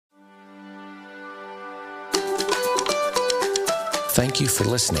Thank you for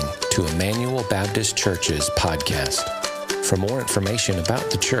listening to Emmanuel Baptist Church's podcast. For more information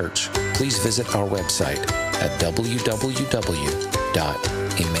about the church, please visit our website at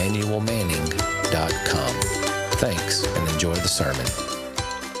www.emmanuelmanning.com. Thanks, and enjoy the sermon.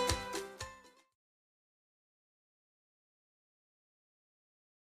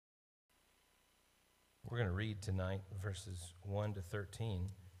 We're going to read tonight verses 1 to 13.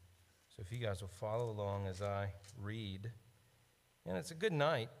 So if you guys will follow along as I read. And it's a good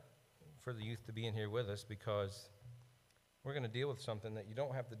night for the youth to be in here with us because we're going to deal with something that you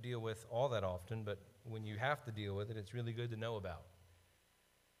don't have to deal with all that often, but when you have to deal with it, it's really good to know about.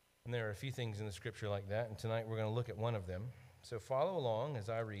 And there are a few things in the scripture like that, and tonight we're going to look at one of them. So follow along as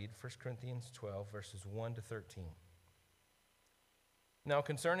I read 1 Corinthians 12, verses 1 to 13. Now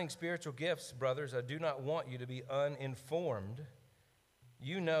concerning spiritual gifts, brothers, I do not want you to be uninformed.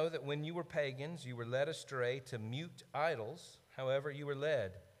 You know that when you were pagans, you were led astray to mute idols, however you were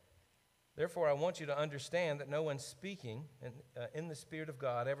led. Therefore, I want you to understand that no one speaking in the Spirit of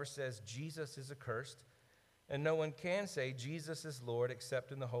God ever says Jesus is accursed, and no one can say Jesus is Lord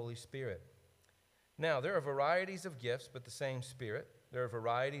except in the Holy Spirit. Now, there are varieties of gifts, but the same Spirit. There are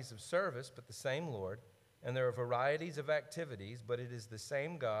varieties of service, but the same Lord. And there are varieties of activities, but it is the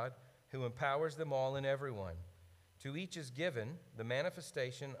same God who empowers them all in everyone. To each is given the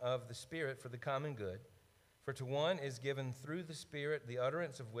manifestation of the Spirit for the common good. For to one is given through the Spirit the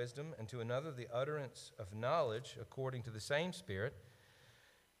utterance of wisdom, and to another the utterance of knowledge according to the same Spirit.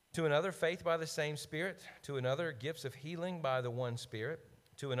 To another faith by the same Spirit. To another gifts of healing by the one Spirit.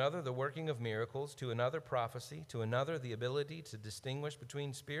 To another the working of miracles. To another prophecy. To another the ability to distinguish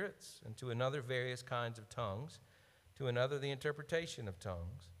between spirits. And to another various kinds of tongues. To another the interpretation of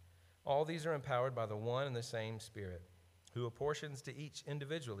tongues. All these are empowered by the one and the same Spirit, who apportions to each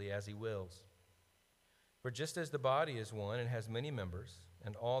individually as he wills. For just as the body is one and has many members,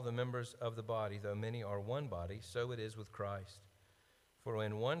 and all the members of the body, though many, are one body, so it is with Christ. For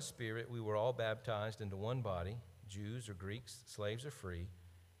in one Spirit we were all baptized into one body, Jews or Greeks, slaves or free,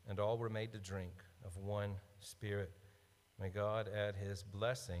 and all were made to drink of one Spirit. May God add his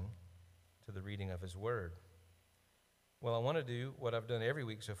blessing to the reading of his word. Well, I want to do what I've done every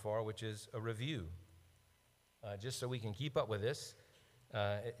week so far, which is a review, just so we can keep up with this.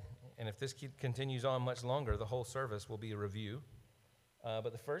 And if this continues on much longer, the whole service will be a review.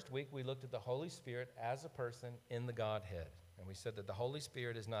 But the first week, we looked at the Holy Spirit as a person in the Godhead. And we said that the Holy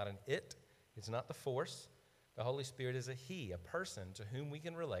Spirit is not an it, it's not the force. The Holy Spirit is a he, a person to whom we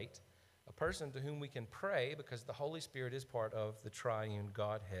can relate, a person to whom we can pray, because the Holy Spirit is part of the triune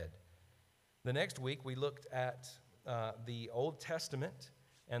Godhead. The next week, we looked at the Old Testament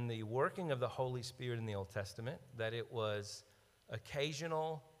and the working of the Holy Spirit in the Old Testament, that it was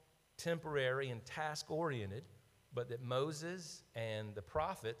occasional, temporary, and task-oriented, but that Moses and the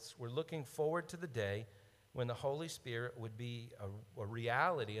prophets were looking forward to the day when the Holy Spirit would be a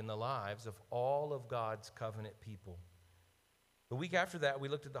reality in the lives of all of God's covenant people. The week after that, we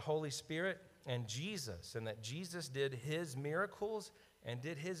looked at the Holy Spirit and Jesus, and that Jesus did his miracles and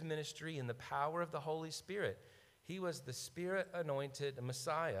did his ministry in the power of the Holy Spirit. He was the Spirit-anointed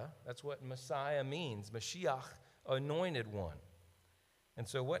Messiah. That's what Messiah means, Mashiach, anointed one. And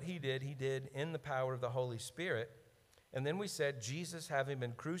so what he did in the power of the Holy Spirit. And then we said Jesus, having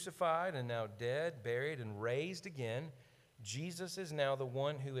been crucified and now dead, buried, and raised again, Jesus is now the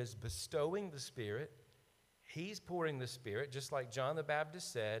one who is bestowing the Spirit. He's pouring the Spirit, just like John the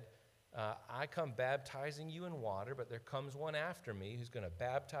Baptist said, I come baptizing you in water, but there comes one after me who's going to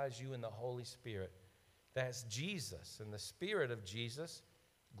baptize you in the Holy Spirit. That's Jesus, and the Spirit of Jesus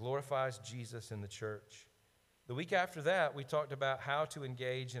glorifies Jesus in the church. The week after that, we talked about how to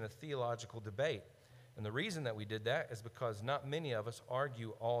engage in a theological debate. And the reason that we did that is because not many of us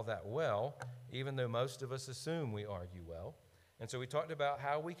argue all that well, even though most of us assume we argue well. And so we talked about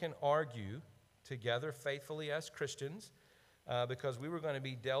how we can argue together faithfully as Christians, because we were going to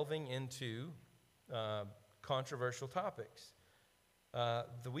be delving into controversial topics.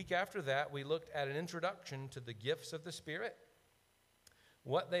 The week after that, we looked at an introduction to the gifts of the Spirit,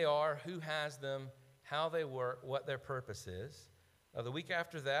 what they are, who has them, how they work, what their purpose is. The week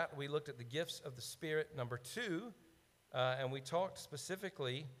after that, we looked at the gifts of the Spirit, number 2, and we talked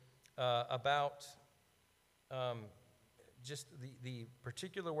specifically about just the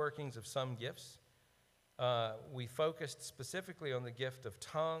particular workings of some gifts. We focused specifically on the gift of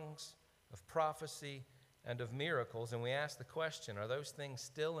tongues, of prophecy, and of miracles, and we asked the question, are those things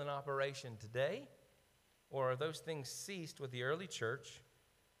still in operation today, or are those things ceased with the early church?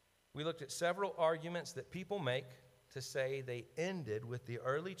 We looked at several arguments that people make to say they ended with the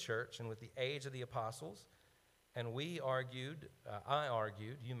early church and with the age of the apostles. And I argued,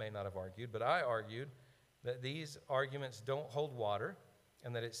 you may not have argued, but I argued that these arguments don't hold water,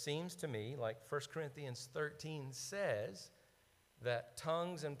 and that it seems to me, like 1 Corinthians 13 says, that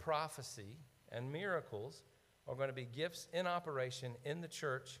tongues and prophecy and miracles are going to be gifts in operation in the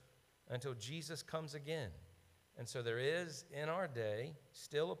church until Jesus comes again. And so there is, in our day,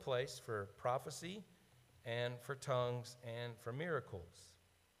 still a place for prophecy and for tongues and for miracles.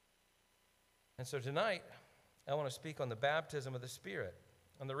 And so tonight, I want to speak on the baptism of the Spirit.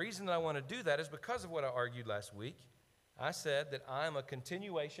 And the reason that I want to do that is because of what I argued last week. I said that I'm a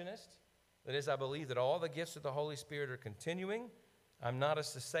continuationist. That is, I believe that all the gifts of the Holy Spirit are continuing. I'm not a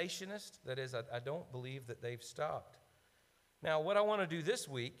cessationist. That is, I don't believe that they've stopped. Now, what I want to do this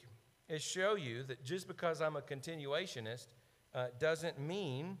week is show you that just because I'm a continuationist doesn't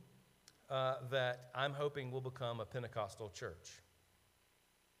mean that I'm hoping we'll become a Pentecostal church.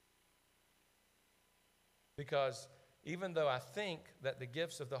 Because even though I think that the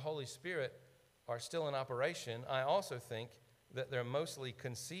gifts of the Holy Spirit are still in operation, I also think that they're mostly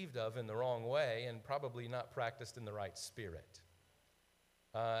conceived of in the wrong way and probably not practiced in the right spirit.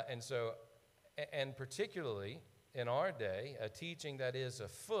 And particularly in our day, a teaching that is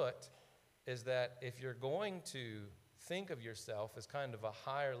afoot is that if you're going to think of yourself as kind of a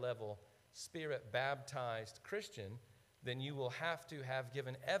higher level Spirit-baptized Christian, then you will have to have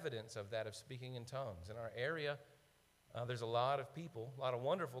given evidence of that, of speaking in tongues. In our area, there's a lot of people, a lot of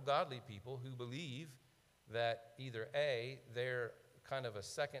wonderful, godly people who believe that either A, they're kind of a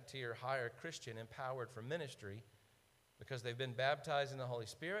second-tier higher Christian empowered for ministry because they've been baptized in the Holy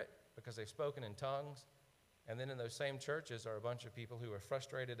Spirit, because they've spoken in tongues, and then in those same churches are a bunch of people who are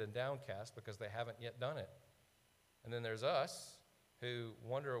frustrated and downcast because they haven't yet done it. And then there's us who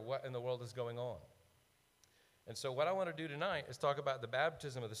wonder what in the world is going on. And so what I want to do tonight is talk about the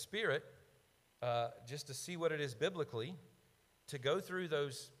baptism of the Spirit, just to see what it is biblically, to go through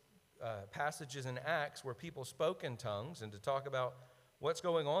those passages in Acts where people spoke in tongues and to talk about what's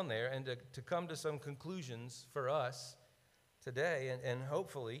going on there and to come to some conclusions for us today and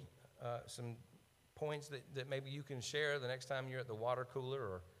hopefully some points that maybe you can share the next time you're at the water cooler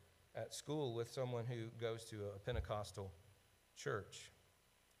or at school with someone who goes to a Pentecostal church.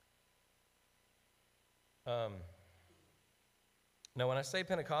 Now, when I say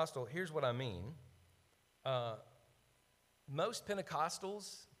Pentecostal, here's what I mean. Most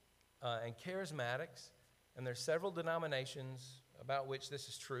Pentecostals and charismatics, and there's several denominations about which this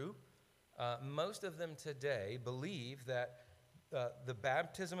is true, most of them today believe that the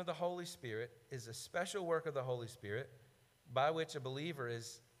baptism of the Holy Spirit is a special work of the Holy Spirit by which a believer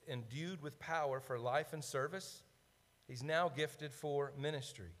is endued with power for life and service. He's now gifted for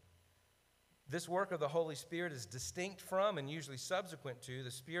ministry. This work of the Holy Spirit is distinct from and usually subsequent to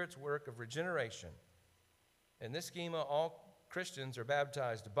the Spirit's work of regeneration. In this schema, all Christians are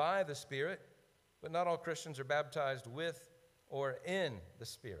baptized by the Spirit, but not all Christians are baptized with or in the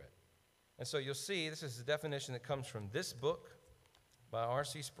Spirit. And so you'll see this is the definition that comes from this book by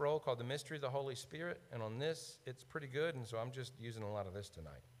R.C. Sproul called The Mystery of the Holy Spirit. And on this, it's pretty good, and so I'm just using a lot of this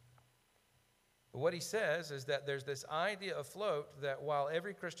tonight. But what he says is that there's this idea afloat that while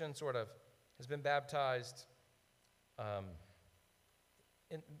every Christian sort of has been baptized,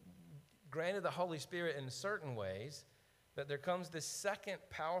 granted the Holy Spirit in certain ways, that there comes this second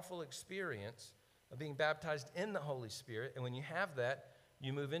powerful experience of being baptized in the Holy Spirit. And when you have that,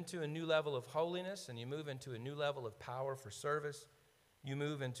 you move into a new level of holiness, and you move into a new level of power for service. You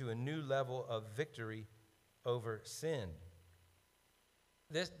move into a new level of victory over sin.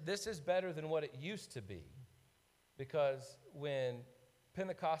 This is better than what it used to be, because when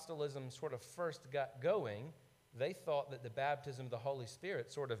Pentecostalism sort of first got going, they thought that the baptism of the Holy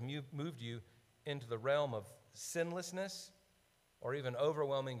Spirit sort of moved you into the realm of sinlessness or even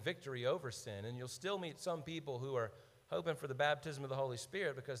overwhelming victory over sin. And you'll still meet some people who are hoping for the baptism of the Holy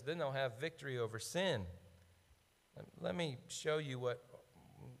Spirit because then they'll have victory over sin. Let me show you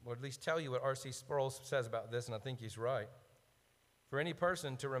or at least tell you what R.C. Sproul says about this, and I think he's right. For any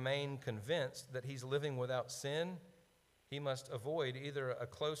person to remain convinced that he's living without sin, he must avoid either a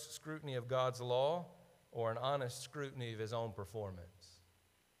close scrutiny of God's law or an honest scrutiny of his own performance.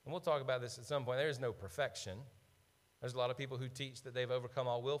 And we'll talk about this at some point. There is no perfection. There's a lot of people who teach that they've overcome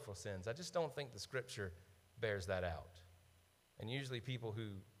all willful sins. I just don't think the Scripture bears that out. And usually people who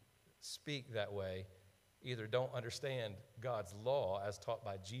speak that way either don't understand God's law as taught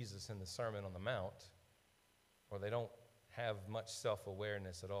by Jesus in the Sermon on the Mount, or they don't have much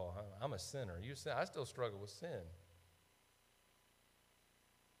self-awareness at all. I'm a sinner. I still struggle with sin.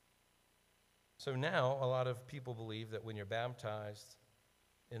 So now a lot of people believe that when you're baptized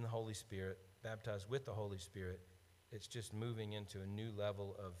in the Holy Spirit, baptized with the Holy Spirit. It's just moving into a new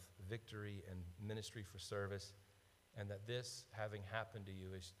level of victory and ministry for service, and that this, having happened to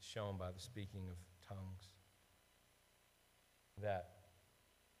you, is shown by the speaking of tongues.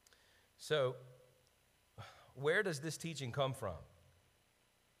 So, where does this teaching come from?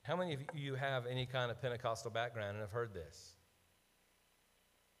 How many of you have any kind of Pentecostal background and have heard this?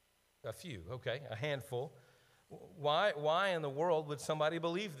 A few, okay, a handful. Why in the world would somebody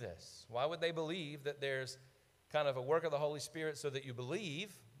believe this? Why would they believe that there's kind of a work of the Holy Spirit so that you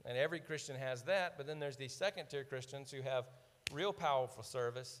believe, and every Christian has that, but then there's these second-tier Christians who have real powerful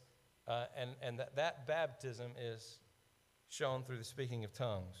service, and that baptism is shown through the speaking of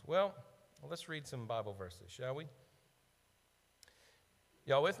tongues. Well, let's read some Bible verses, shall we?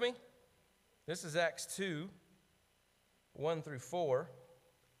 Y'all with me? This is Acts 2, 1 through 4.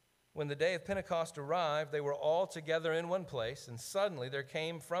 When the day of Pentecost arrived, they were all together in one place, and suddenly there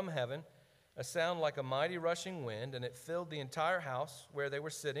came from heaven a sound like a mighty rushing wind, and it filled the entire house where they were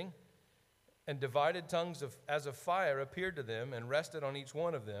sitting, and divided tongues as of fire appeared to them and rested on each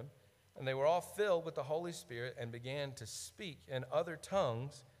one of them. And they were all filled with the Holy Spirit and began to speak in other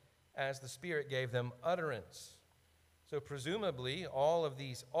tongues as the Spirit gave them utterance. So presumably all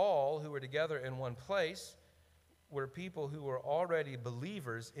who were together in one place were people who were already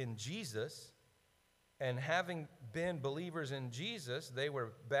believers in Jesus, and having been believers in Jesus, they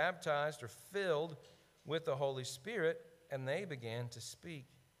were baptized or filled with the Holy Spirit, and they began to speak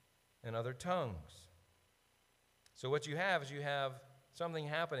in other tongues. So what you have is something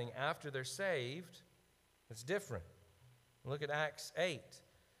happening after they're saved that's different. Look at Acts 8.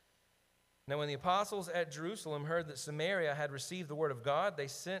 Now when the apostles at Jerusalem heard that Samaria had received the word of God, they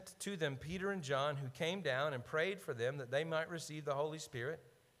sent to them Peter and John, who came down and prayed for them that they might receive the Holy Spirit.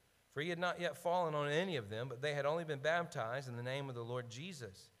 For he had not yet fallen on any of them, but they had only been baptized in the name of the Lord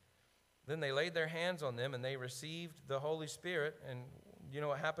Jesus. Then they laid their hands on them, and they received the Holy Spirit. And you know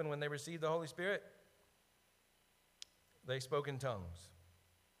what happened when they received the Holy Spirit? They spoke in tongues.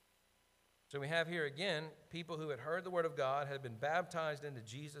 So we have here again people who had heard the word of God, had been baptized into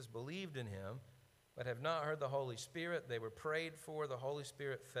Jesus, believed in him, but have not heard the Holy Spirit. They were prayed for, the Holy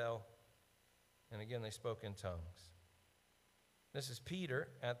Spirit fell, and again they spoke in tongues. This is Peter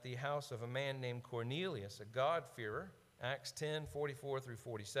at the house of a man named Cornelius, a God-fearer, Acts 10, 44 through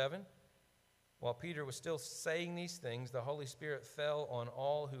 47. While Peter was still saying these things, the Holy Spirit fell on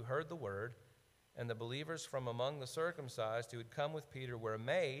all who heard the word, and the believers from among the circumcised who had come with Peter were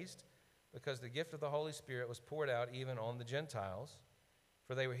amazed, because the gift of the Holy Spirit was poured out even on the Gentiles,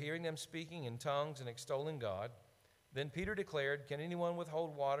 for they were hearing them speaking in tongues and extolling God. Then Peter declared, "Can anyone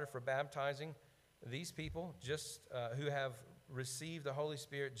withhold water for baptizing these people who have received the Holy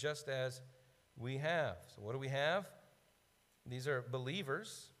Spirit just as we have?" So what do we have? These are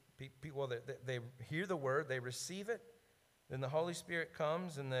believers, people that they hear the word, they receive it, then the Holy Spirit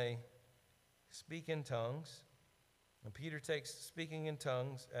comes and they speak in tongues. And Peter takes speaking in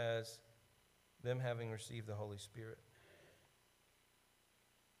tongues as them having received the Holy Spirit.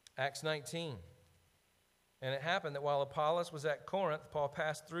 Acts 19. And it happened that while Apollos was at Corinth, Paul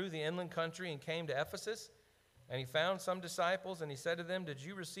passed through the inland country and came to Ephesus. And he found some disciples, and he said to them, "Did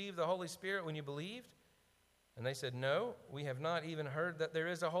you receive the Holy Spirit when you believed?" And they said, "No, we have not even heard that there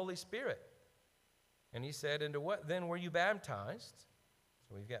is a Holy Spirit." And he said, "Into what then were you baptized?"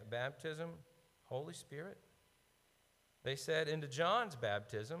 So we've got baptism, Holy Spirit. They said, "Into John's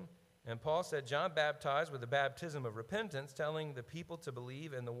baptism." And Paul said, "John baptized with the baptism of repentance, telling the people to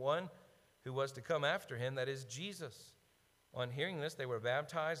believe in the one who was to come after him, that is Jesus." On hearing this, they were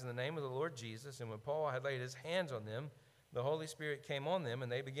baptized in the name of the Lord Jesus. And when Paul had laid his hands on them, the Holy Spirit came on them, and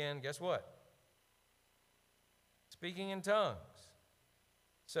they began, guess what? Speaking in tongues.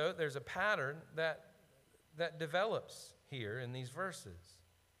 So there's a pattern that develops here in these verses.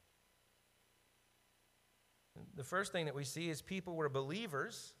 The first thing that we see is people were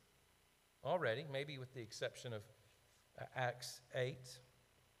believers already, maybe with the exception of Acts 8.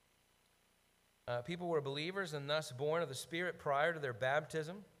 People were believers and thus born of the Spirit prior to their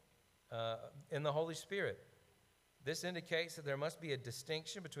baptism in the Holy Spirit. This indicates that there must be a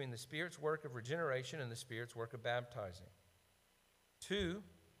distinction between the Spirit's work of regeneration and the Spirit's work of baptizing. 2,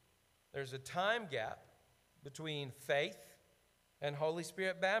 there's a time gap between faith and Holy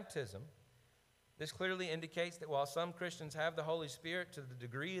Spirit baptism. This clearly indicates that while some Christians have the Holy Spirit to the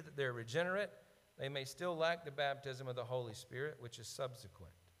degree that they're regenerate, they may still lack the baptism of the Holy Spirit, which is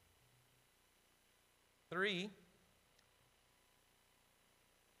subsequent. 3,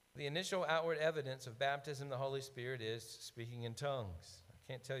 the initial outward evidence of baptism of the Holy Spirit is speaking in tongues. I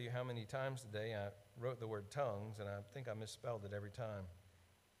can't tell you how many times today I wrote the word tongues, and I think I misspelled it every time.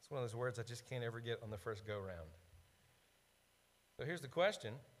 It's one of those words I just can't ever get on the first go-round. So here's the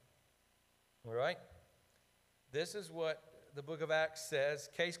question, all right? This is what the book of Acts says,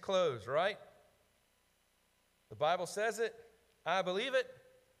 case closed, right? The Bible says it, I believe it,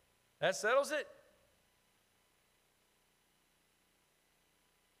 that settles it.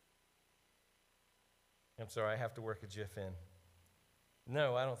 I'm sorry, I have to work a GIF in.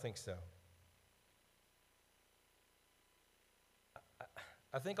 No, I don't think so.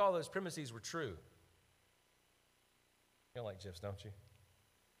 I think all those premises were true. You don't like GIFs, don't you?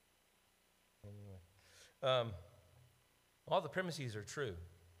 Anyway. All the premises are true.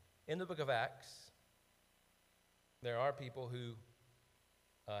 In the book of Acts, there are people who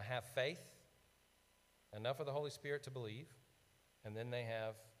have faith, enough of the Holy Spirit to believe, and then they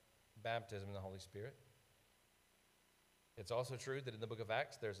have baptism in the Holy Spirit. It's also true that in the book of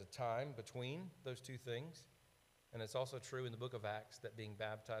Acts, there's a time between those two things. And it's also true in the book of Acts that being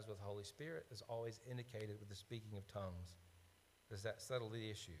baptized with the Holy Spirit is always indicated with the speaking of tongues. Does that settle the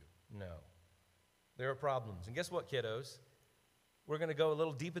issue? No. There are problems. And guess what, kiddos? We're going to go a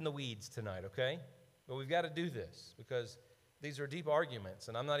little deep in the weeds tonight, okay? But we've got to do this because these are deep arguments,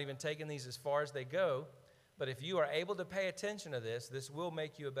 and I'm not even taking these as far as they go. But if you are able to pay attention to this, this will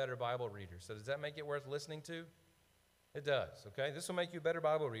make you a better Bible reader. So does that make it worth listening to? It does, okay? This will make you a better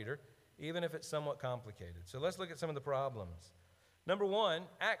Bible reader, even if it's somewhat complicated. So let's look at some of the problems. Number one,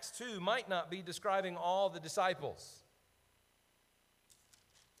 Acts 2 might not be describing all the disciples.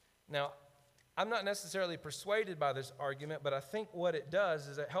 Now, I'm not necessarily persuaded by this argument, but I think what it does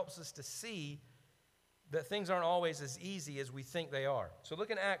is it helps us to see that things aren't always as easy as we think they are. So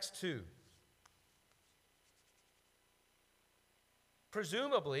look in Acts 2.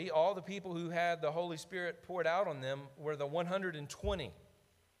 Presumably, all the people who had the Holy Spirit poured out on them were the 120.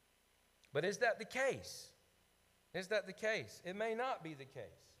 But is that the case? Is that the case? It may not be the case.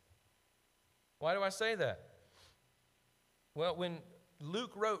 Why do I say that? Well, when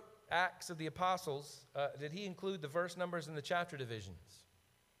Luke wrote Acts of the Apostles, did he include the verse numbers and the chapter divisions?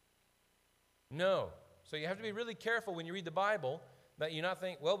 No. So you have to be really careful when you read the Bible that you not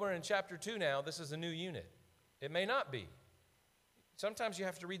think, well, we're in chapter 2 now, this is a new unit. It may not be. Sometimes you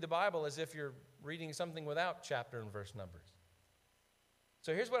have to read the Bible as if you're reading something without chapter and verse numbers.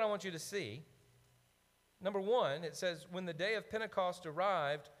 So here's what I want you to see. Number one, it says, when the day of Pentecost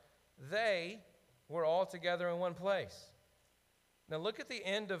arrived, they were all together in one place. Now look at the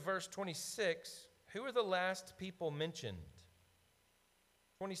end of verse 26. Who are the last people mentioned?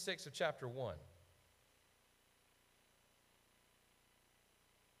 26 of chapter 1.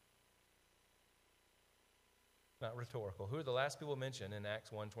 Not rhetorical. Who are the last people mentioned in Acts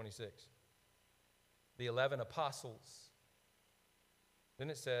 1:26? The 11 apostles.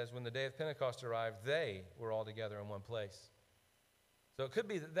 Then it says, when the day of Pentecost arrived, they were all together in one place. So it could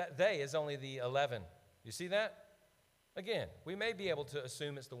be that they is only the 11. You see that? Again, we may be able to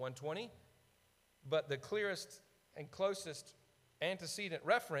assume it's the 120, but the clearest and closest antecedent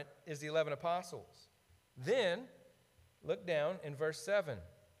referent is the 11 apostles. Then, look down in verse 7.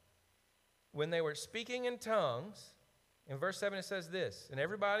 When they were speaking in tongues, in verse 7 it says this, and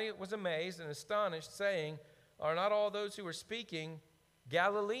everybody was amazed and astonished, saying, are not all those who were speaking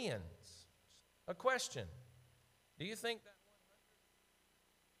Galileans? A question. Do you think that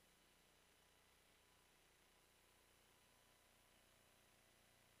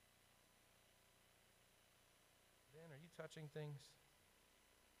 100? Ben, are you touching things?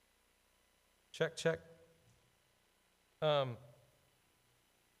 Check, check.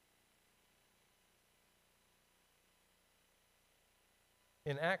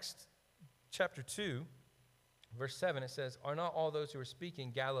 In Acts chapter 2, verse 7, it says, are not all those who are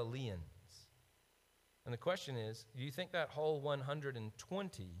speaking Galileans? And the question is, do you think that whole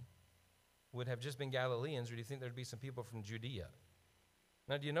 120 would have just been Galileans, or do you think there'd be some people from Judea?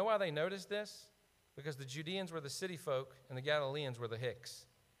 Now, do you know why they noticed this? Because the Judeans were the city folk, and the Galileans were the Hicks.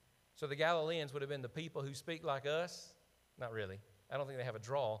 So the Galileans would have been the people who speak like us. Not really. I don't think they have a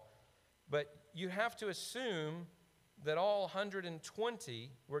draw. But you have to assume that all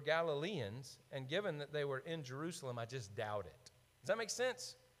 120 were Galileans, and given that they were in Jerusalem, I just doubt it. Does that make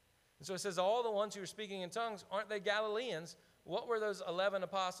sense? And so it says all the ones who are speaking in tongues, aren't they Galileans? What were those 11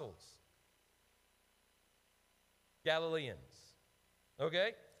 apostles? Galileans.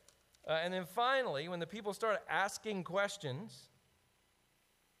 Okay? And then finally, when the people started asking questions,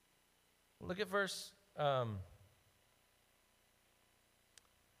 look at verse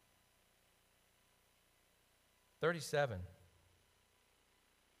 37.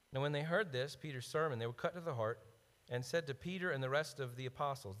 Now when they heard this, Peter's sermon, they were cut to the heart and said to Peter and the rest of the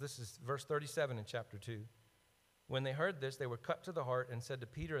apostles, this is verse 37 in chapter 2, When they heard this, they were cut to the heart and said to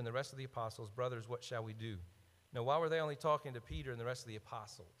Peter and the rest of the apostles, "Brothers, what shall we do?" Now, why were they only talking to Peter and the rest of the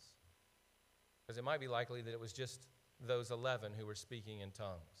apostles? Because it might be likely that it was just those 11 who were speaking in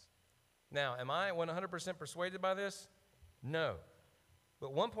tongues. Now, am I 100% persuaded by this? No.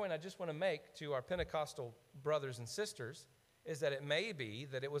 But one point I just want to make to our Pentecostal brothers and sisters is that it may be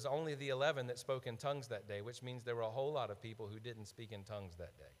that it was only the 11 that spoke in tongues that day, which means there were a whole lot of people who didn't speak in tongues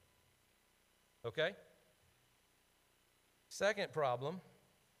that day. Okay? Second problem,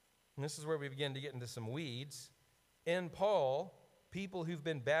 and this is where we begin to get into some weeds. In Paul, people who've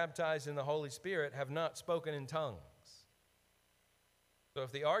been baptized in the Holy Spirit have not spoken in tongues. So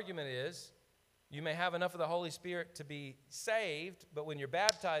if the argument is you may have enough of the Holy Spirit to be saved, but when you're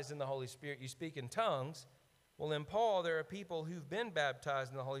baptized in the Holy Spirit, you speak in tongues, well, in Paul, there are people who've been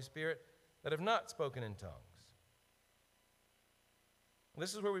baptized in the Holy Spirit that have not spoken in tongues.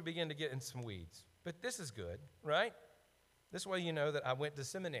 This is where we begin to get in some weeds. But this is good, right? This way you know that I went to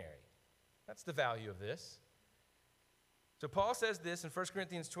seminary. That's the value of this. So Paul says this in 1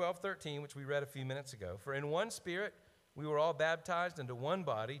 Corinthians 12:13, which we read a few minutes ago. For in one Spirit we were all baptized into one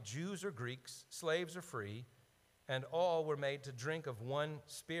body, Jews or Greeks, slaves or free, and all were made to drink of one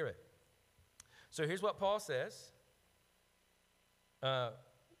Spirit. So here's what Paul says.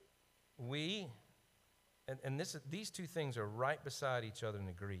 These two things are right beside each other in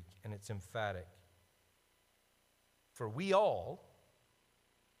the Greek, and it's emphatic. For we all,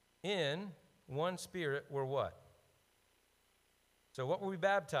 in one Spirit, were what? So what were we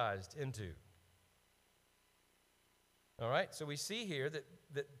baptized into? All right, so we see here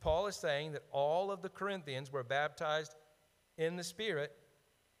that Paul is saying that all of the Corinthians were baptized in the Spirit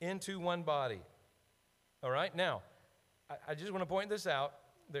into one body. All right, now, I just want to point this out.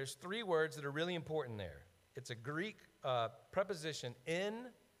 There's three words that are really important there. It's a Greek preposition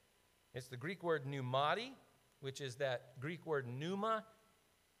in. It's the Greek word pneumati, which is that Greek word pneuma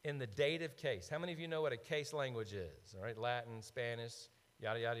in the dative case. How many of you know what a case language is? All right, Latin, Spanish,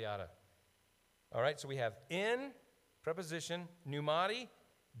 yada, yada, yada. All right, so we have in, preposition, pneumati,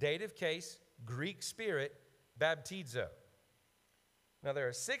 dative case, Greek spirit, baptizo. Now, there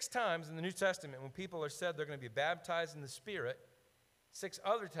are 6 times in the New Testament when people are said they're going to be baptized in the Spirit, 6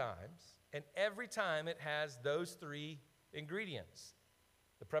 other times, and every time it has those 3 ingredients.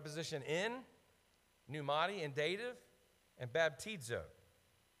 The preposition in, pneumati in dative, and baptizo.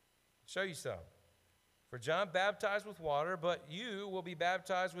 Show you some. For John baptized with water, but you will be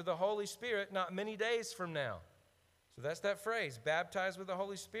baptized with the Holy Spirit not many days from now. So that's that phrase, baptized with the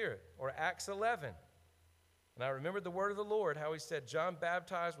Holy Spirit, or Acts 11. And I remembered the word of the Lord, how he said, John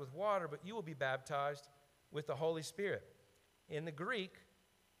baptized with water, but you will be baptized with the Holy Spirit. In the Greek,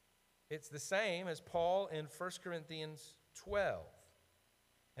 it's the same as Paul in 1 Corinthians 12.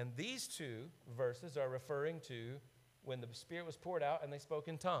 And these 2 verses are referring to when the Spirit was poured out and they spoke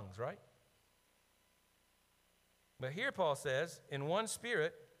in tongues, right? But here Paul says, in one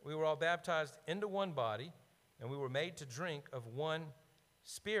Spirit we were all baptized into one body, and we were made to drink of one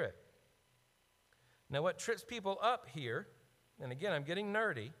Spirit. Now, what trips people up here, and again, I'm getting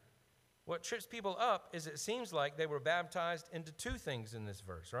nerdy, what trips people up is it seems like they were baptized into 2 things in this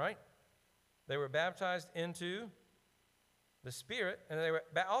verse, right? They were baptized into the Spirit, and they were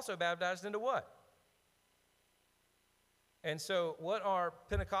also baptized into what? And so what our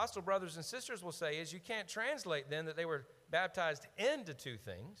Pentecostal brothers and sisters will say is you can't translate then that they were baptized into 2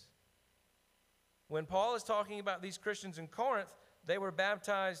 things. When Paul is talking about these Christians in Corinth, they were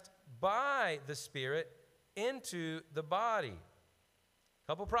baptized by the Spirit into the body.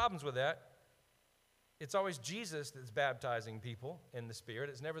 Couple problems with that. It's always Jesus that's baptizing people in the Spirit.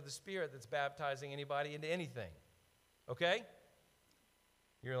 It's never the Spirit that's baptizing anybody into anything. Okay?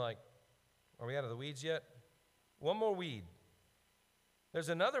 You're like, are we out of the weeds yet? One more weed. There's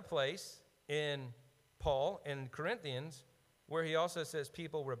another place in Paul, in Corinthians, where he also says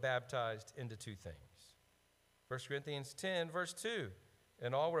people were baptized into 2 things. 1 Corinthians 10, verse 2.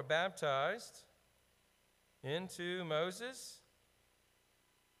 And all were baptized into Moses.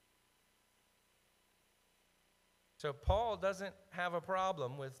 So Paul doesn't have a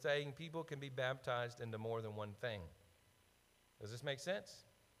problem with saying people can be baptized into more than one thing. Does this make sense?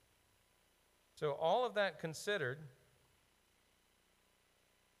 So all of that considered,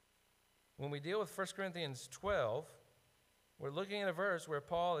 when we deal with 1 Corinthians 12, we're looking at a verse where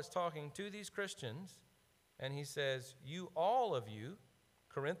Paul is talking to these Christians, and he says, all of you,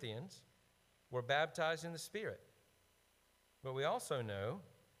 Corinthians, were baptized in the Spirit. But we also know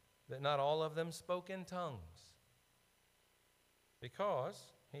that not all of them spoke in tongues.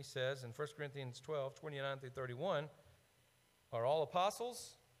 Because, he says in 1 Corinthians 12, 29 through 31, are all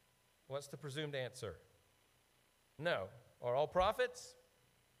apostles? What's the presumed answer? No. Are all prophets?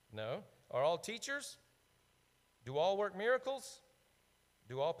 No. Are all teachers? Do all work miracles?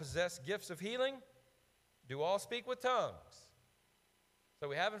 Do all possess gifts of healing? Do all speak with tongues? So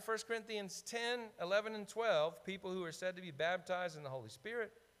we have in 1 Corinthians 10, 11, and 12 people who are said to be baptized in the Holy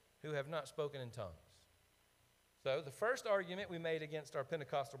Spirit who have not spoken in tongues. So the first argument we made against our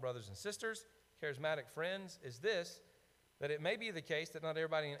Pentecostal brothers and sisters, charismatic friends, is this, that it may be the case that not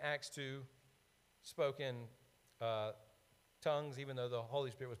everybody in Acts 2 spoke in tongues, even though the Holy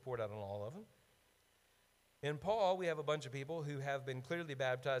Spirit was poured out on all of them. In Paul, we have a bunch of people who have been clearly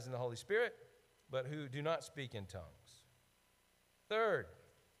baptized in the Holy Spirit, but who do not speak in tongues. Third,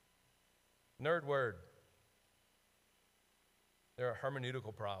 nerd word. There are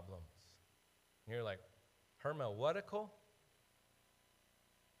hermeneutical problems. You're like, hermeneutical?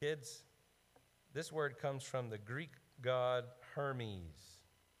 Kids, this word comes from the Greek god Hermes.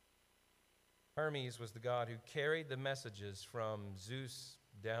 Hermes was the god who carried the messages from Zeus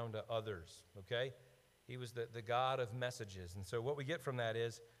down to others, okay? He was the god of messages. And so what we get from that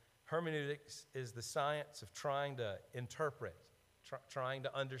is hermeneutics is the science of trying to interpret, trying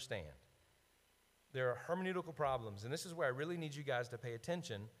to understand. There are hermeneutical problems, and this is where I really need you guys to pay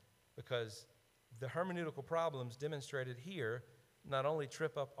attention, because the hermeneutical problems demonstrated here not only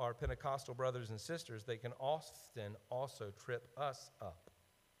trip up our Pentecostal brothers and sisters, they can often also trip us up.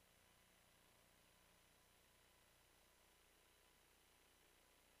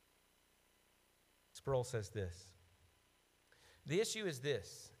 Sproul says this: the issue is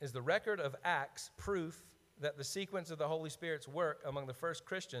this, is the record of Acts proof that the sequence of the Holy Spirit's work among the first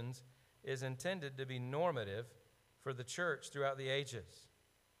Christians is intended to be normative for the church throughout the ages?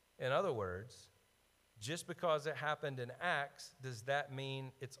 In other words, just because it happened in Acts, does that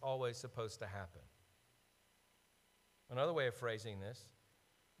mean it's always supposed to happen? Another way of phrasing this,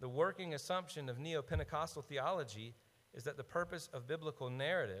 the working assumption of neo-Pentecostal theology is that the purpose of biblical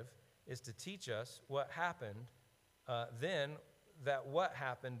narrative is to teach us what happened then, that what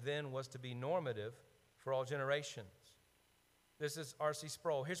happened then was to be normative for all generations. This is R.C.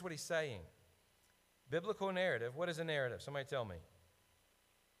 Sproul. Here's what he's saying. Biblical narrative, what is a narrative? Somebody tell me.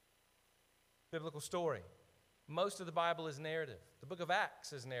 Biblical story. Most of the Bible is narrative. The book of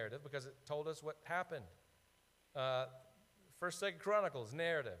Acts is narrative because it told us what happened. 1st, 2nd Chronicles,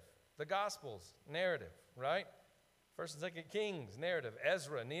 narrative. The Gospels, narrative, right? 1st and 2nd Kings, narrative.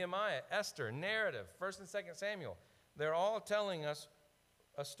 Ezra, Nehemiah, Esther, narrative. 1st and 2nd Samuel. They're all telling us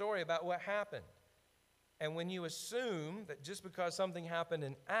a story about what happened. And when you assume that just because something happened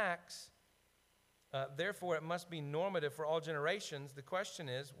in Acts, therefore it must be normative for all generations, the question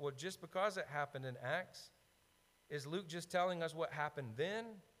is, well, just because it happened in Acts, is Luke just telling us what happened then?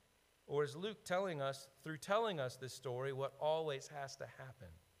 Or is Luke telling us, through telling us this story, what always has to happen?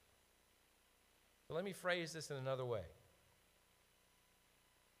 So let me phrase this in another way.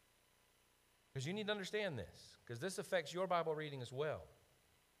 Because you need to understand this, because this affects your Bible reading as well.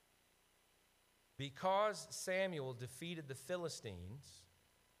 Because Samuel defeated the Philistines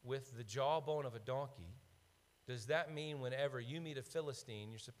with the jawbone of a donkey, does that mean whenever you meet a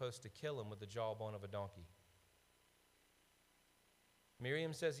Philistine, you're supposed to kill him with the jawbone of a donkey?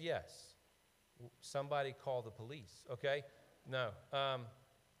 Miriam says yes. Somebody call the police, okay? No. Well,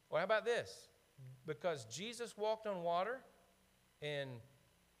 how about this? Because Jesus walked on water in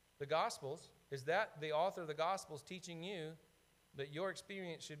the Gospels, is that the author of the Gospels teaching you that your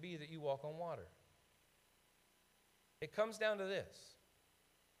experience should be that you walk on water? It comes down to this.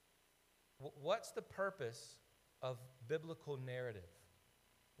 What's the purpose of biblical narrative?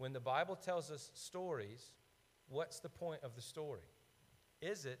 When the Bible tells us stories, what's the point of the story?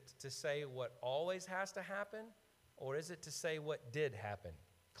 Is it to say what always has to happen, or is it to say what did happen?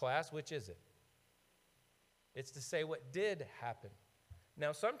 Class, which is it? It's to say what did happen.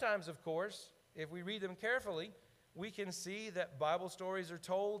 Now, sometimes, of course, if we read them carefully, we can see that Bible stories are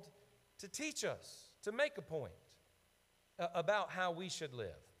told to teach us, to make a point about how we should live.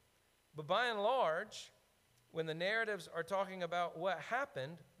 But by and large, when the narratives are talking about what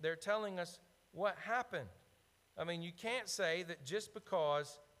happened, they're telling us what happened. I mean, you can't say that just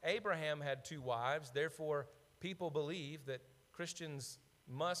because Abraham had 2 wives, therefore people believe that Christians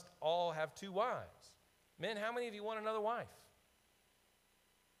must all have 2 wives. Men, how many of you want another wife?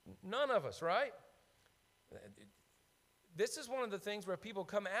 None of us, right? This is one of the things where people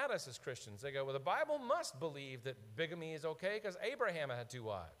come at us as Christians. They go, well, the Bible must believe that bigamy is okay because Abraham had 2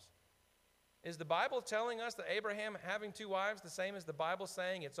 wives. Is the Bible telling us that Abraham having 2 wives the same as the Bible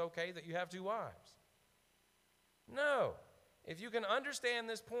saying it's okay that you have 2 wives? No. If you can understand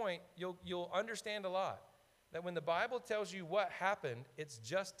this point, you'll understand a lot. That when the Bible tells you what happened, it's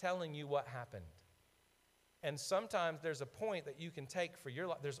just telling you what happened. And sometimes there's a point that you can take for your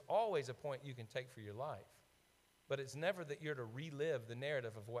life. There's always a point you can take for your life. But it's never that you're to relive the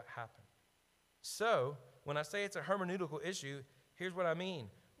narrative of what happened. So, when I say it's a hermeneutical issue, here's what I mean.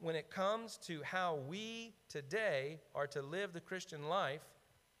 When it comes to how we today are to live the Christian life,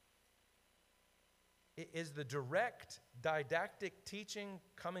 is the direct didactic teaching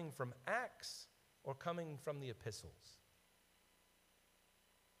coming from Acts or coming from the epistles?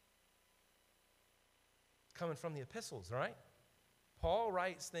 Coming from the epistles, right? Paul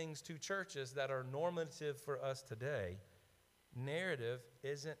writes things to churches that are normative for us today. Narrative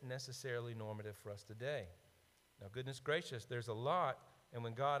isn't necessarily normative for us today. Now, goodness gracious, there's a lot, and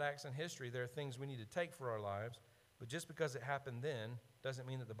when God acts in history, there are things we need to take for our lives, but just because it happened then doesn't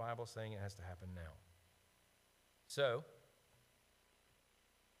mean that the Bible's saying it has to happen now. So,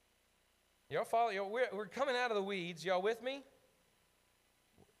 y'all follow? We're coming out of the weeds. Y'all with me?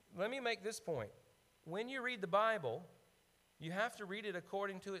 Let me make this point. When you read the Bible, you have to read it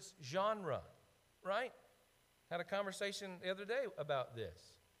according to its genre, right? Had a conversation the other day about this.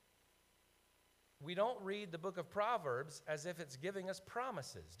 We don't read the book of Proverbs as if it's giving us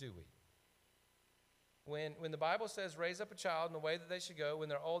promises, do we? When the Bible says, raise up a child in the way that they should go, when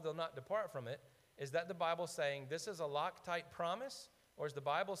they're old, they'll not depart from it, is that the Bible saying this is a Loctite promise? Or is the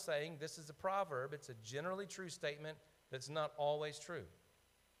Bible saying this is a proverb? It's a generally true statement that's not always true.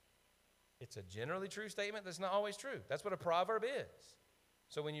 It's a generally true statement that's not always true. That's what a proverb is.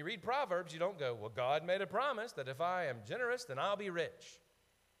 So when you read Proverbs, you don't go, well, God made a promise that if I am generous, then I'll be rich.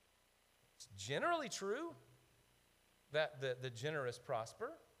 It's generally true that the generous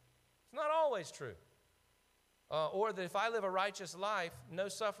prosper. It's not always true. Or that if I live a righteous life, no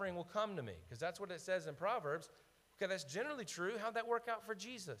suffering will come to me. Because that's what it says in Proverbs. Okay, that's generally true. How'd that work out for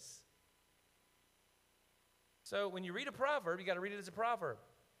Jesus? So when you read a proverb, you got to read it as a proverb.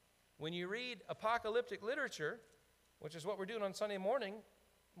 When you read apocalyptic literature, which is what we're doing on Sunday morning,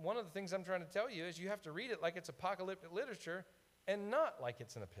 one of the things I'm trying to tell you is you have to read it like it's apocalyptic literature and not like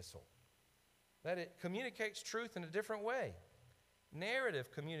it's an epistle. That it communicates truth in a different way.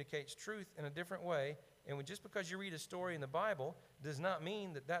 Narrative communicates truth in a different way. And just because you read a story in the Bible does not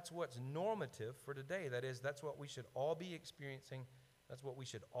mean that that's what's normative for today. That is, that's what we should all be experiencing. That's what we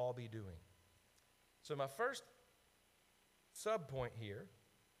should all be doing. So my first sub-point here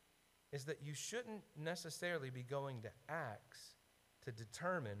is that you shouldn't necessarily be going to Acts to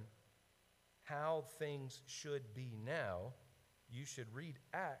determine how things should be now. You should read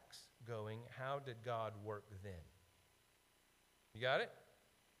Acts going, how did God work then? You got it?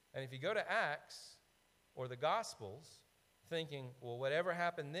 And if you go to Acts or the Gospels thinking, well, whatever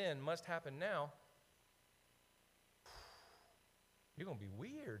happened then must happen now, you're going to be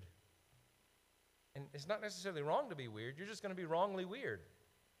weird. And it's not necessarily wrong to be weird. You're just going to be wrongly weird.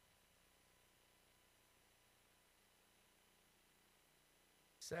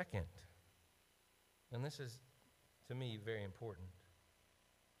 Second, and this is, to me, very important,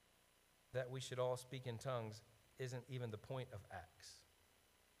 that we should all speak in tongues isn't even the point of Acts.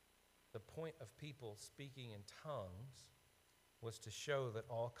 The point of people speaking in tongues was to show that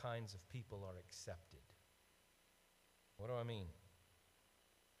all kinds of people are accepted. What do I mean?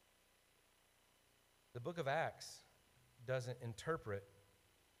 The book of Acts doesn't interpret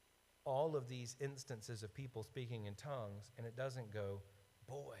all of these instances of people speaking in tongues, and it doesn't go,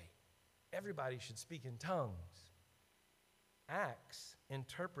 boy, everybody should speak in tongues. Acts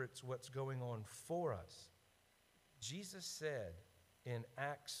interprets what's going on for us. Jesus said in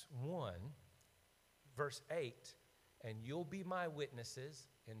Acts 1, verse 8, and you'll be my witnesses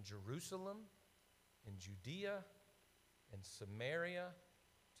in Jerusalem, in Judea, in Samaria,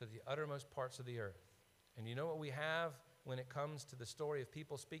 to the uttermost parts of the earth. And you know what we have when it comes to the story of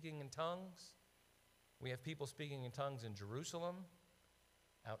people speaking in tongues? We have people speaking in tongues in Jerusalem,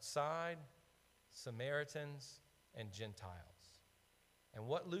 outside, Samaritans, and Gentiles. And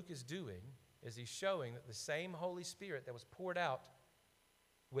what Luke is doing is he's showing that the same Holy Spirit that was poured out,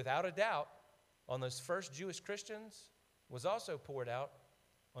 without a doubt, on those first Jewish Christians was also poured out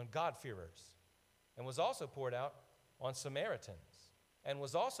on God-fearers, and was also poured out on Samaritans, and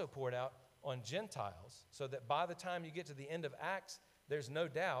was also poured out on Gentiles, so that by the time you get to the end of Acts, there's no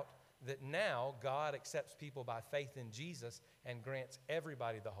doubt that now God accepts people by faith in Jesus and grants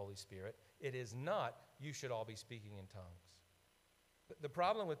everybody the Holy Spirit. It is not, you should all be speaking in tongues. The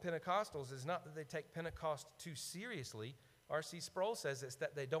problem with Pentecostals is not that they take Pentecost too seriously. R.C. Sproul says it's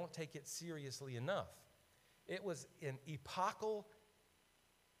that they don't take it seriously enough. It was an epochal,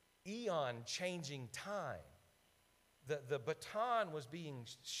 eon-changing time. The baton was being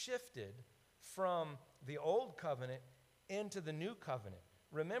shifted from the old covenant into the new covenant.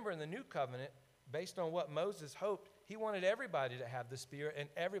 Remember, in the new covenant, based on what Moses hoped, he wanted everybody to have the Spirit and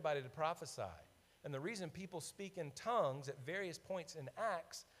everybody to prophesy. And the reason people speak in tongues at various points in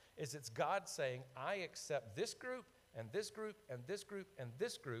Acts is it's God saying, I accept this group and this group and this group and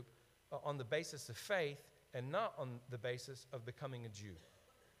this group on the basis of faith and not on the basis of becoming a Jew.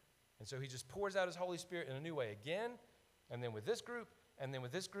 And so he just pours out his Holy Spirit in a new way again, and then with this group, and then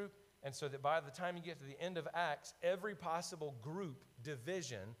with this group, and so that by the time you get to the end of Acts, every possible group,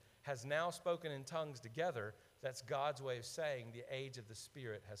 division, has now spoken in tongues together. That's God's way of saying the age of the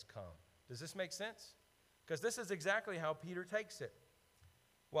Spirit has come. Does this make sense? Because this is exactly how Peter takes it.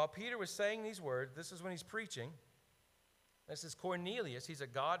 While Peter was saying these words, this is when he's preaching. This is Cornelius. He's a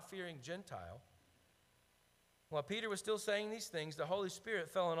God-fearing Gentile. While Peter was still saying these things, the Holy Spirit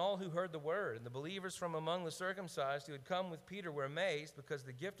fell on all who heard the word. And the believers from among the circumcised who had come with Peter were amazed because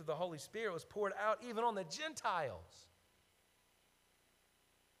the gift of the Holy Spirit was poured out even on the Gentiles.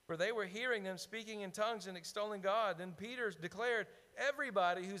 For they were hearing them speaking in tongues and extolling God. Then Peter declared,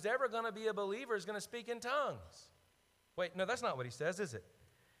 everybody who's ever going to be a believer is going to speak in tongues. Wait, no, that's not what he says, is it?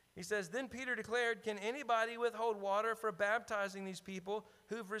 He says, then Peter declared, can anybody withhold water for baptizing these people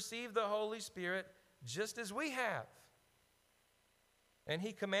who've received the Holy Spirit just as we have? And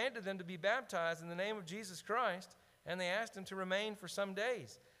he commanded them to be baptized in the name of Jesus Christ, and they asked him to remain for some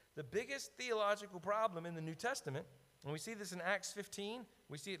days. The biggest theological problem in the New Testament, and we see this in Acts 15,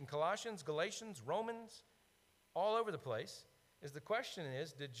 we see it in Colossians, Galatians, Romans, all over the place, is the question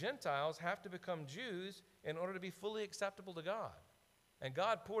is, did Gentiles have to become Jews in order to be fully acceptable to God? And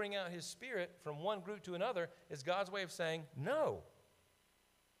God pouring out his Spirit from one group to another is God's way of saying, no.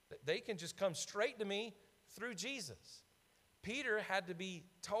 They can just come straight to me through Jesus. Peter had to be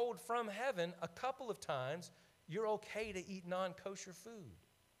told from heaven a couple of times, you're okay to eat non-kosher food,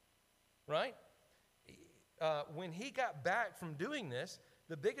 right? When he got back from doing this,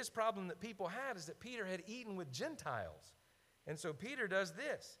 the biggest problem that people had is that Peter had eaten with Gentiles. And so Peter does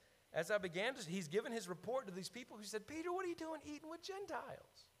this. As I began to, he's given his report to these people who said, Peter, what are you doing eating with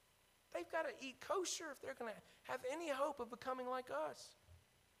Gentiles? They've got to eat kosher if they're going to have any hope of becoming like us.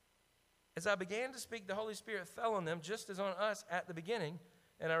 As I began to speak, the Holy Spirit fell on them just as on us at the beginning.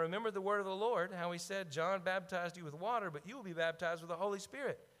 And I remembered the word of the Lord, how he said, John baptized you with water, but you will be baptized with the Holy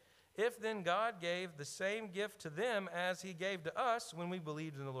Spirit. If then God gave the same gift to them as he gave to us when we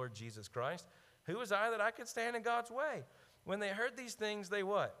believed in the Lord Jesus Christ, who was I that I could stand in God's way? When they heard these things, they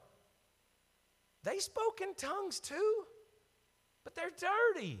what? They spoke in tongues too, but they're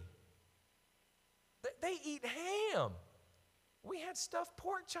dirty. They eat ham. We had stuffed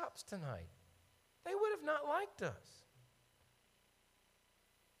pork chops tonight. They would have not liked us.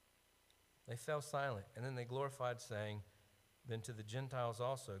 They fell silent, and then they glorified, saying, then to the Gentiles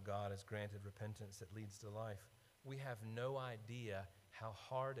also God has granted repentance that leads to life. We have no idea how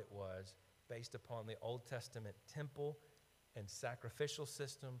hard it was based upon the Old Testament temple and sacrificial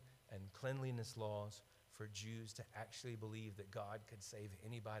system and cleanliness laws for Jews to actually believe that God could save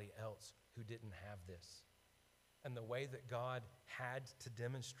anybody else who didn't have this. And the way that God had to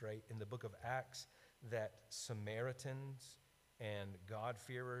demonstrate in the book of Acts that Samaritans and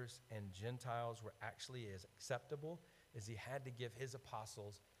God-fearers and Gentiles were actually as acceptable is he had to give his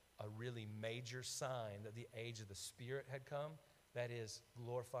apostles a really major sign that the age of the Spirit had come, that is,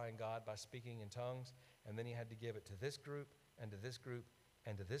 glorifying God by speaking in tongues, and then he had to give it to this group and to this group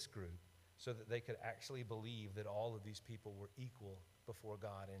and to this group so that they could actually believe that all of these people were equal before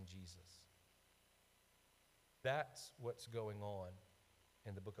God and Jesus. That's what's going on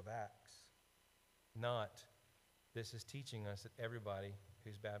in the book of Acts. Not, this is teaching us that everybody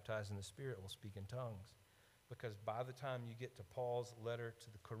who's baptized in the Spirit will speak in tongues. Because by the time you get to Paul's letter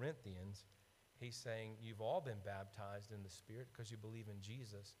to the Corinthians, he's saying you've all been baptized in the Spirit because you believe in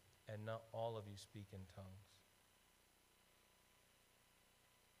Jesus, and not all of you speak in tongues.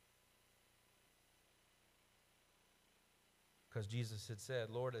 Because Jesus had said,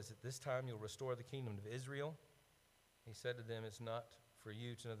 Lord, is it this time you'll restore the kingdom of Israel? He said to them, it's not for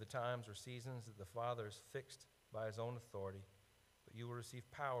you to know the times or seasons that the Father has fixed by his own authority, but you will receive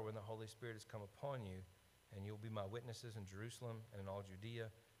power when the Holy Spirit has come upon you, and you will be my witnesses in Jerusalem and in all Judea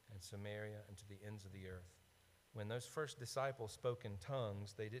and Samaria and to the ends of the earth. When those first disciples spoke in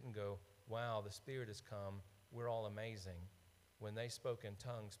tongues, they didn't go, wow, the Spirit has come, we're all amazing. When they spoke in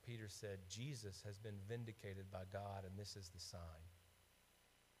tongues, Peter said, Jesus has been vindicated by God, and this is the sign.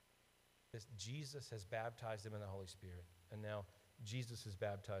 Jesus has baptized them in the Holy Spirit, and now Jesus has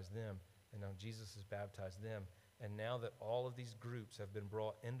baptized them, and now Jesus has baptized them. And now that all of these groups have been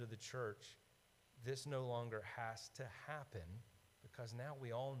brought into the church, this no longer has to happen, because now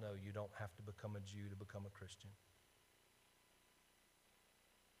we all know you don't have to become a Jew to become a Christian.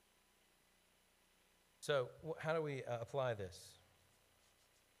 So how do we apply this?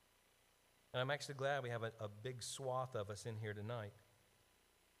 And I'm actually glad we have a big swath of us in here tonight.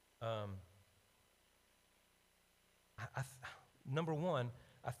 Number one,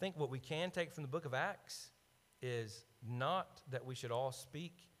 I think what we can take from the book of Acts is not that we should all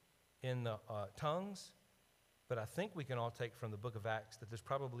speak in the tongues, but I think we can all take from the book of Acts that there's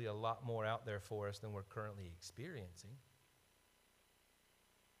probably a lot more out there for us than we're currently experiencing.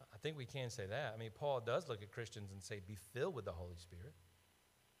 I think we can say that. I mean, Paul does look at Christians and say, be filled with the Holy Spirit.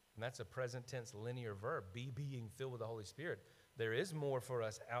 And that's a present tense linear verb, be being filled with the Holy Spirit. There is more for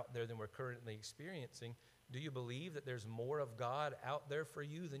us out there than we're currently experiencing. Do you believe that there's more of God out there for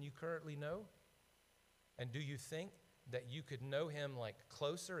you than you currently know? And do you think that you could know him like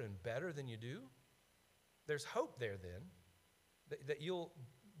closer and better than you do? There's hope there then, that you'll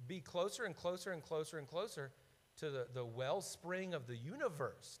be closer and closer and closer and closer to the wellspring of the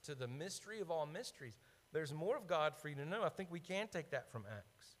universe, to the mystery of all mysteries. There's more of God for you to know. I think we can take that from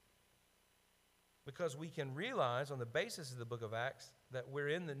Acts, because we can realize on the basis of the book of Acts that we're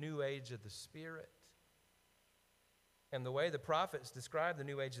in the new age of the Spirit. And the way the prophets describe the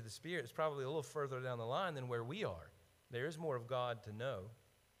new age of the Spirit is probably a little further down the line than where we are. There is more of God to know.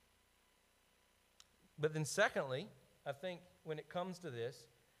 But then secondly, I think when it comes to this,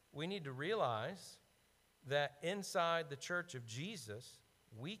 we need to realize that inside the church of Jesus,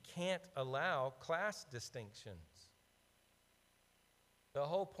 we can't allow class distinctions. The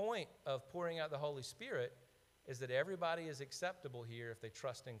whole point of pouring out the Holy Spirit is that everybody is acceptable here if they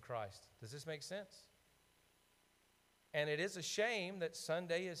trust in Christ. Does this make sense? And it is a shame that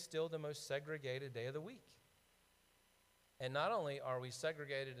Sunday is still the most segregated day of the week. And not only are we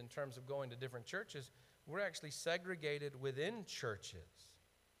segregated in terms of going to different churches, we're actually segregated within churches.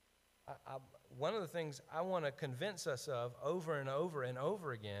 One of the things I want to convince us of over and over and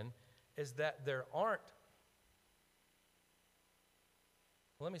over again is that there aren't.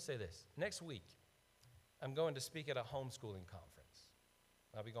 Let me say this. Next week, I'm going to speak at a homeschooling conference.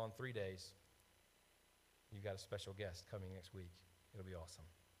 I'll be gone 3 days. You've got a special guest coming next week. It'll be awesome.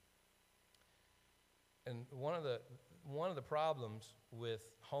 And one of the problems with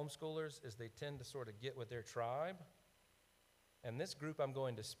homeschoolers is they tend to sort of get with their tribe. And this group I'm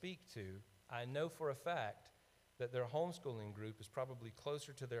going to speak to, I know for a fact that their homeschooling group is probably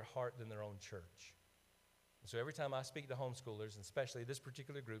closer to their heart than their own church. And so every time I speak to homeschoolers, and especially this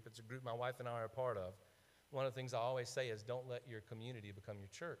particular group, it's a group my wife and I are a part of, one of the things I always say is don't let your community become your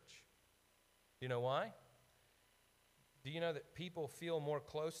church. Do you know why? Do you know that people feel more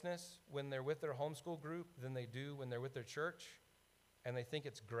closeness when they're with their homeschool group than they do when they're with their church? And they think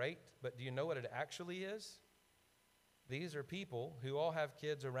it's great, but do you know what it actually is? These are people who all have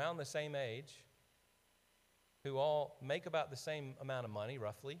kids around the same age, who all make about the same amount of money,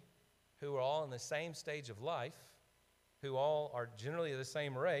 roughly, who are all in the same stage of life, who all are generally the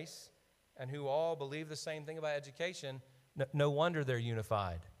same race, and who all believe the same thing about education. No wonder they're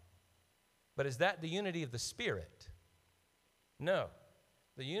unified. But is that the unity of the Spirit? No.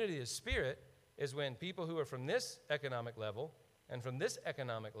 The unity of the Spirit is when people who are from this economic level and from this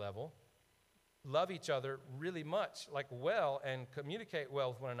economic level love each other really much, like well, and communicate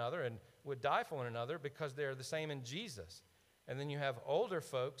well with one another and would die for one another because they're the same in Jesus. And then you have older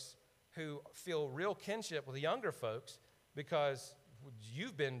folks who feel real kinship with younger folks because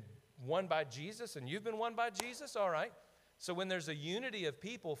you've been won by Jesus and you've been won by Jesus, all right. So when there's a unity of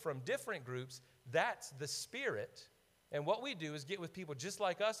people from different groups, that's the Spirit. And what we do is get with people just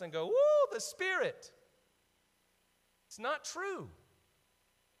like us and go, woo, the Spirit. It's not true.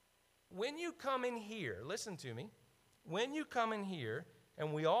 When you come in here, listen to me, when you come in here,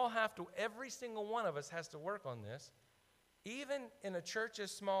 and we all have to, every single one of us has to work on this, even in a church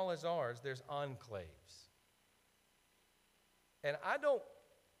as small as ours, there's enclaves. And I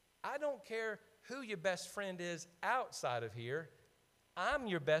don't care who your best friend is outside of here. I'm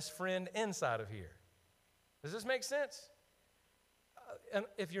your best friend inside of here. Does this make sense? And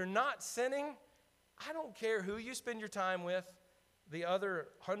if you're not sinning, I don't care who you spend your time with the other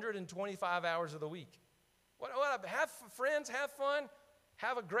 125 hours of the week. Have friends, have fun,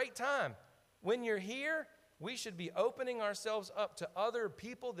 have a great time. When you're here, we should be opening ourselves up to other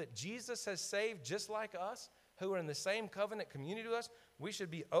people that Jesus has saved just like us, who are in the same covenant community to us. We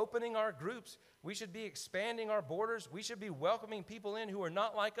should be opening our groups. We should be expanding our borders. We should be welcoming people in who are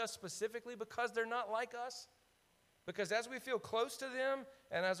not like us specifically because they're not like us. Because as we feel close to them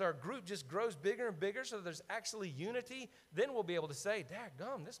and as our group just grows bigger and bigger so that there's actually unity, then we'll be able to say,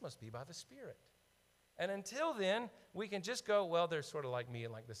 daggum, this must be by the Spirit. And until then, we can just go, well, they're sort of like me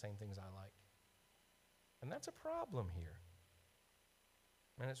and like the same things I like. And that's a problem here.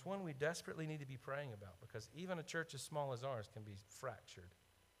 And it's one we desperately need to be praying about, because even a church as small as ours can be fractured.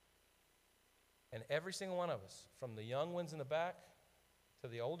 And every single one of us, from the young ones in the back to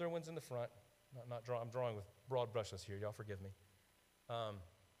the older ones in the front, I'm drawing with broad brushes here, y'all forgive me.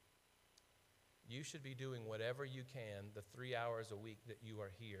 You should be doing whatever you can the 3 hours a week that you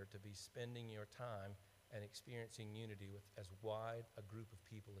are here to be spending your time and experiencing unity with as wide a group of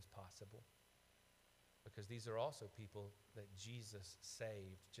people as possible. Because these are also people that Jesus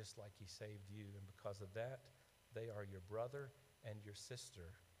saved just like he saved you. And because of that, they are your brother and your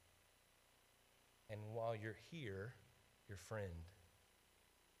sister. And while you're here, your friend.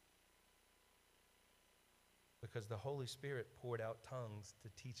 Because the Holy Spirit poured out tongues to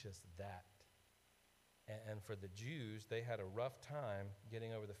teach us that. And for the Jews, they had a rough time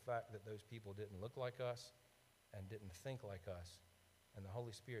getting over the fact that those people didn't look like us and didn't think like us. And the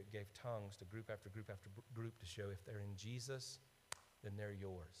Holy Spirit gave tongues to group after group after group to show if they're in Jesus, then they're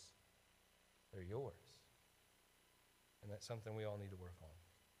yours. They're yours. And that's something we all need to work on.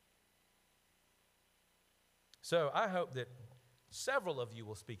 So I hope that several of you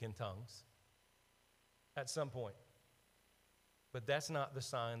will speak in tongues at some point. But that's not the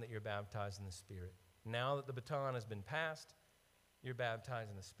sign that you're baptized in the Spirit. Now that the baton has been passed, you're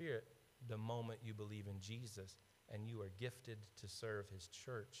baptized in the Spirit the moment you believe in Jesus, and you are gifted to serve his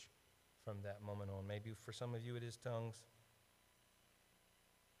church from that moment on. Maybe for some of you it is tongues.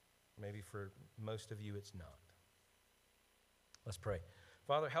 Maybe for most of you it's not. Let's pray.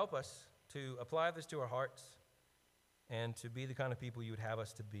 Father, help us to apply this to our hearts and to be the kind of people you would have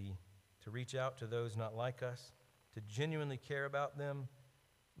us to be, to reach out to those not like us, to genuinely care about them,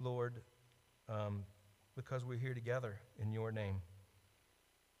 Lord, because we're here together in your name.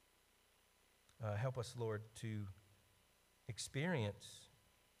 Help us, Lord, to experience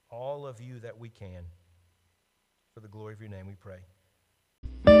all of you that we can. For the glory of your name, we pray.